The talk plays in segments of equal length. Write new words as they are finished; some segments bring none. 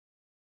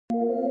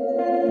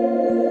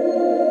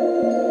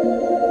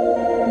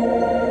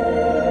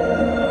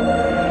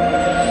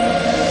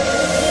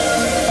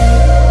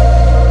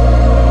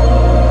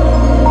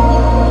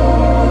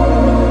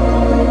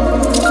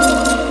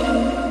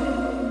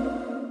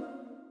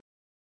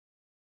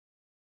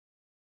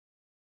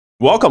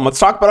Welcome. Let's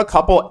talk about a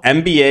couple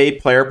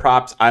NBA player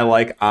props I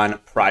like on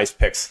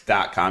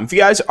Prizepicks.com. If you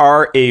guys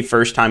are a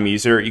first-time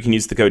user, you can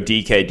use the code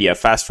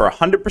DKDFS for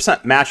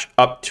 100% match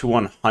up to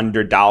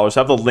 $100. I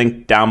have the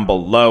link down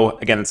below.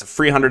 Again, it's a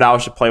free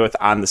 $100 to play with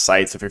on the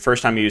site. So if you're a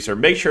first-time user,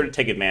 make sure to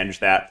take advantage of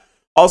that.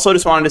 Also,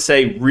 just wanted to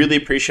say, really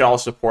appreciate all the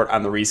support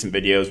on the recent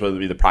videos, whether it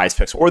be the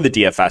Prizepicks or the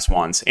DFS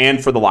ones,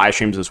 and for the live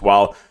streams as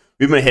well.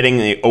 We've been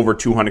hitting over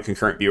 200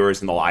 concurrent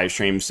viewers in the live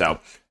stream, so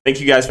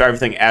thank you guys for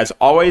everything as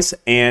always.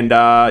 And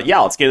yeah,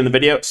 let's get in the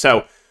video.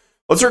 So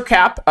let's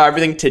recap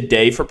everything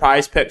today for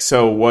Prizepicks.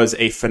 So it was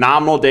a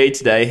phenomenal day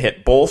today.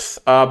 Hit both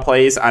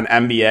plays on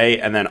NBA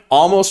and then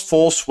almost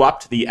full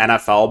swept the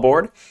NFL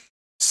board.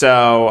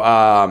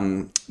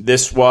 So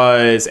this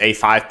was a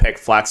 5-pick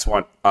flex,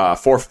 4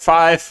 for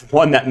 5.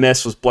 One that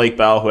missed was Blake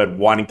Bell, who had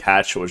one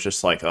catch. It was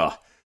just like,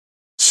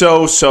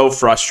 so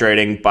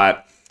frustrating.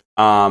 But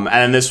and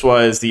then this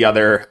was the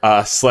other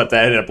slip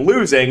that I ended up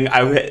losing.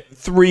 I hit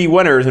 3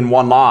 winners and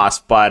 1 loss.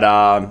 But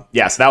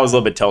yeah, so that was a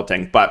little bit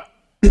tilting. But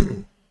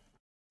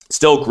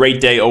still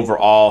great day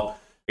overall.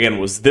 Again,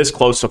 was this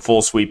close to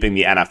full sweeping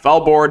the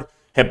NFL board.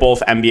 Hit both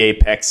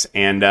NBA picks.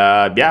 And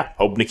yeah,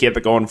 hoping to keep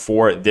it going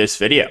for this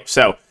video.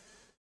 So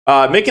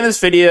making this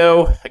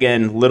video,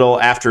 again,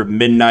 little after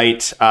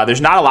midnight.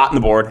 There's not a lot on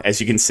the board,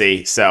 as you can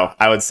see. So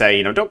I would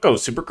say, don't go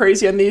super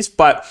crazy on these.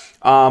 But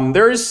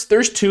there's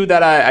 2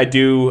 that I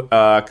do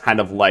kind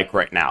of like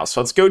right now. So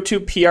let's go to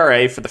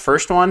PRA for the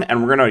first one.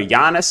 And we're going to go to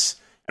Giannis.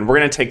 And we're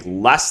going to take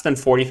less than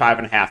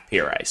 45.5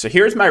 PRA. So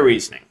here's my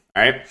reasoning.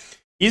 All right.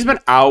 He's been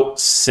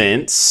out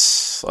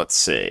since, let's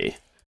see.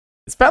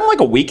 It's been like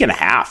a week and a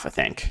half, I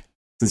think,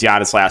 since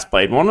Giannis last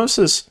played. When was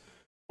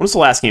the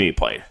last game he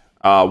played?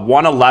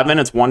 111,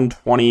 it's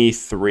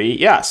 123.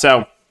 Yeah,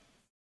 so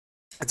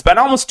it's been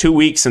almost 2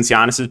 weeks since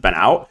Giannis has been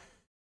out.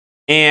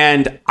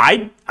 And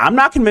I'm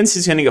not convinced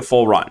he's going to get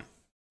full run.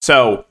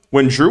 So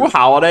when Drew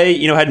Holiday,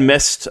 had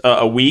missed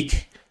a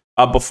week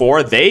before,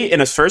 in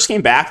his first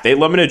game back, they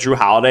limited Drew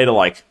Holiday to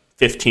like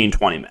 15,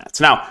 20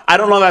 minutes. Now, I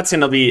don't know if that's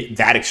going to be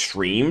that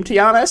extreme to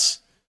Giannis,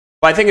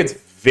 but I think it's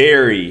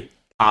very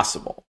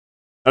possible.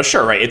 Now,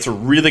 sure, right? It's a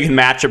really good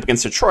matchup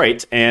against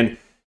Detroit, and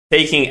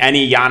taking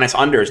any Giannis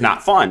under is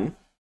not fun.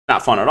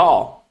 Not fun at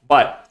all.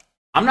 But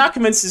I'm not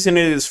convinced he's going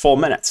to do his full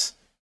minutes.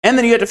 And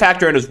then you have to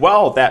factor in as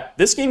well that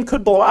this game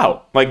could blow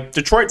out. Like,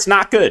 Detroit's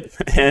not good,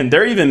 and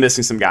they're even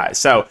missing some guys.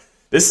 So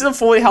this is a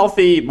fully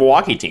healthy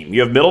Milwaukee team.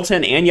 You have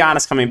Middleton and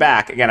Giannis coming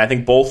back. Again, I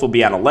think both will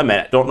be on a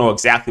limit. Don't know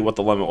exactly what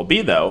the limit will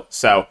be, though.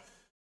 So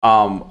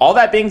all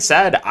that being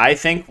said, I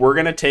think we're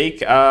going to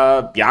take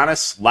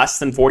Giannis less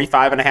than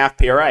 45.5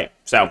 PRA.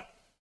 So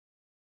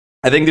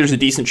I think there's a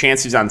decent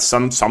chance he's on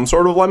some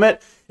sort of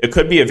limit. It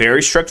could be a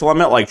very strict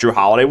limit like Drew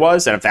Holiday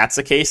was, and if that's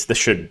the case, this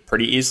should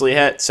pretty easily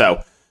hit.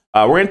 So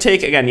we're going to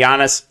take, again,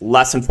 Giannis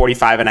less than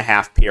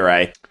 45.5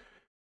 PRA.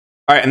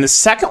 All right, and the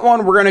second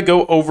one, we're going to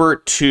go over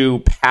to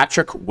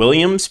Patrick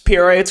Williams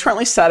PRA. It's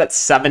currently set at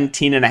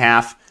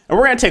 17.5, and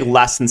we're going to take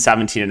less than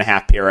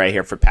 17.5 PRA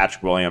here for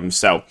Patrick Williams.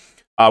 So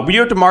we do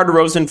have DeMar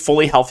DeRozan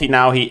fully healthy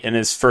now. In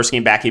his first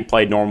game back, he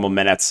played normal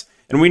minutes.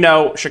 And we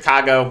know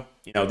Chicago,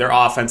 their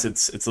offense,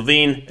 it's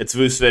Levine, it's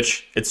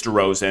Vucevic, it's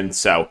DeRozan.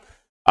 So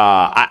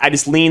I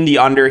just lean the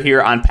under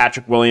here on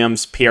Patrick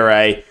Williams,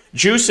 PRA.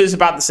 Juice is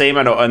about the same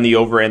on the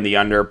over and the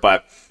under,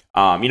 but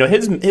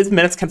his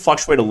minutes can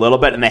fluctuate a little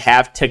bit, and they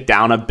have ticked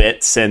down a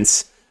bit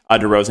since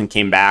DeRozan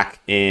came back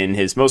in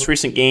his most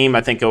recent game.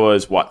 I think it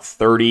was,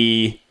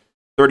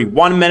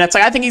 31 minutes.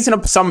 I think he's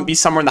going to be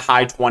somewhere in the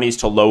high 20s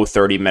to low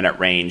 30-minute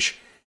range.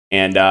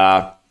 And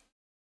yeah,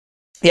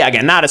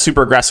 again, not a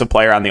super aggressive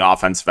player on the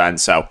offensive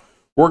end, so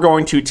we're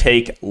going to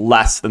take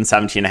less than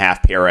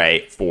 17.5 PRA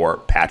for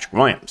Patrick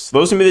Williams. So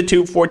those are going to be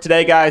the 2 for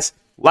today, guys.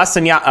 Less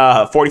than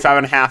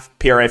 45.5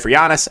 PRA for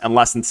Giannis and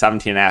less than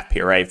 17.5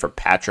 PRA for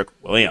Patrick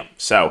Williams.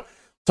 So let's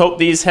hope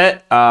these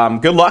hit.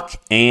 Good luck,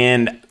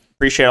 and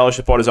appreciate all your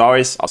support as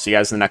always. I'll see you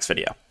guys in the next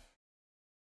video.